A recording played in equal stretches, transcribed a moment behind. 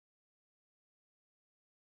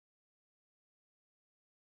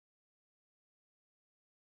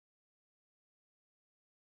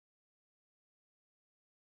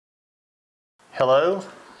Hello,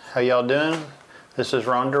 how y'all doing? This is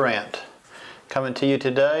Ron Durant coming to you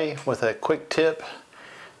today with a quick tip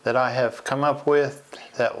that I have come up with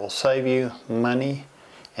that will save you money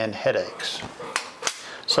and headaches.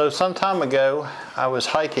 So some time ago I was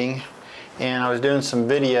hiking and I was doing some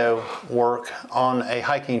video work on a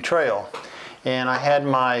hiking trail, and I had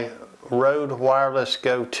my Rode Wireless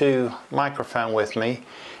Go 2 microphone with me,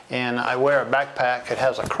 and I wear a backpack. It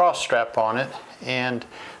has a cross strap on it, and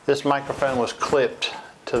this microphone was clipped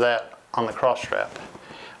to that on the cross strap.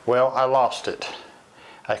 Well, I lost it.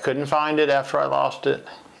 I couldn't find it after I lost it,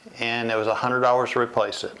 and it was $100 to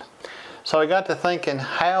replace it. So I got to thinking,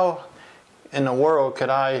 how in the world could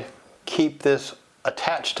I keep this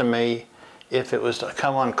attached to me if it was to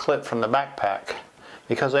come unclipped from the backpack?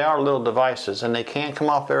 Because they are little devices and they can come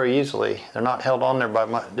off very easily. They're not held on there by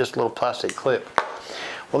just a little plastic clip.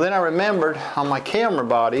 Well, then I remembered on my camera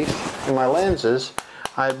bodies and my lenses,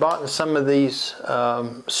 I had bought some of these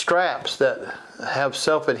straps that have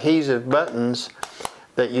self-adhesive buttons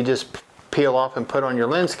that you just peel off and put on your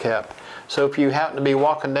lens cap. So if you happen to be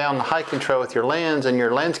walking down the hiking trail with your lens and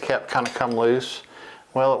your lens cap kind of come loose,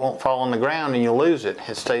 well, it won't fall on the ground and you'll lose it.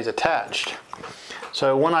 It stays attached.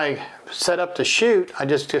 So when I set up to shoot, I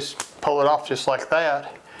just pull it off just like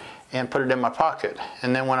that and put it in my pocket.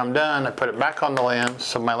 And then when I'm done, I put it back on the lens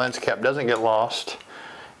so my lens cap doesn't get lost,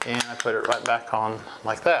 and I put it right back on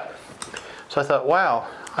like that. So I thought, wow,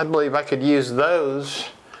 I believe I could use those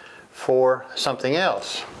for something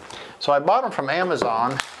else. So I bought them from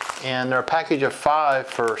Amazon, and they're a package of 5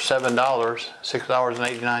 for $7,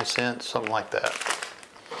 $6.89, something like that.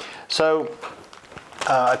 So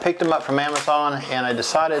I picked them up from Amazon, and I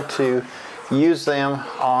decided to use them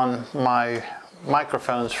on my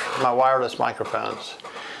microphones, my wireless microphones.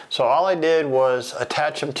 So all I did was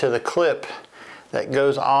attach them to the clip that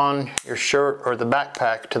goes on your shirt or the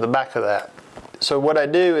backpack to the back of that. So what I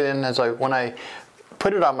do then is when I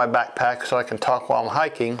put it on my backpack so I can talk while I'm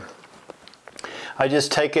hiking, I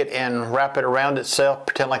just take it and wrap it around itself,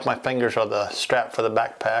 pretend like my fingers are the strap for the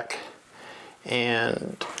backpack,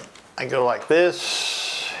 and I go like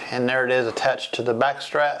this, and there it is attached to the back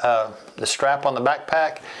strap, the strap on the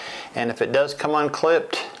backpack. And if it does come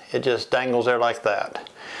unclipped, it just dangles there like that.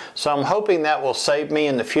 So I'm hoping that will save me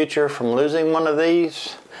in the future from losing one of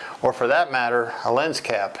these, or for that matter, a lens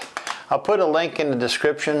cap. I'll put a link in the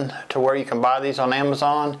description to where you can buy these on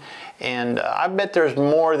Amazon, and I bet there's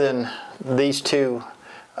more than these two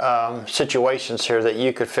situations here that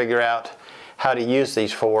you could figure out how to use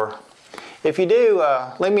these for. If you do,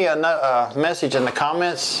 leave me a message in the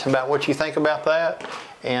comments about what you think about that.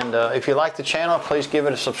 And if you like the channel, please give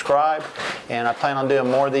it a subscribe. And I plan on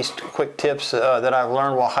doing more of these quick tips that I've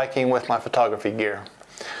learned while hiking with my photography gear.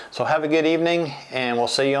 So have a good evening, and we'll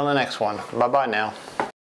see you on the next one. Bye-bye now.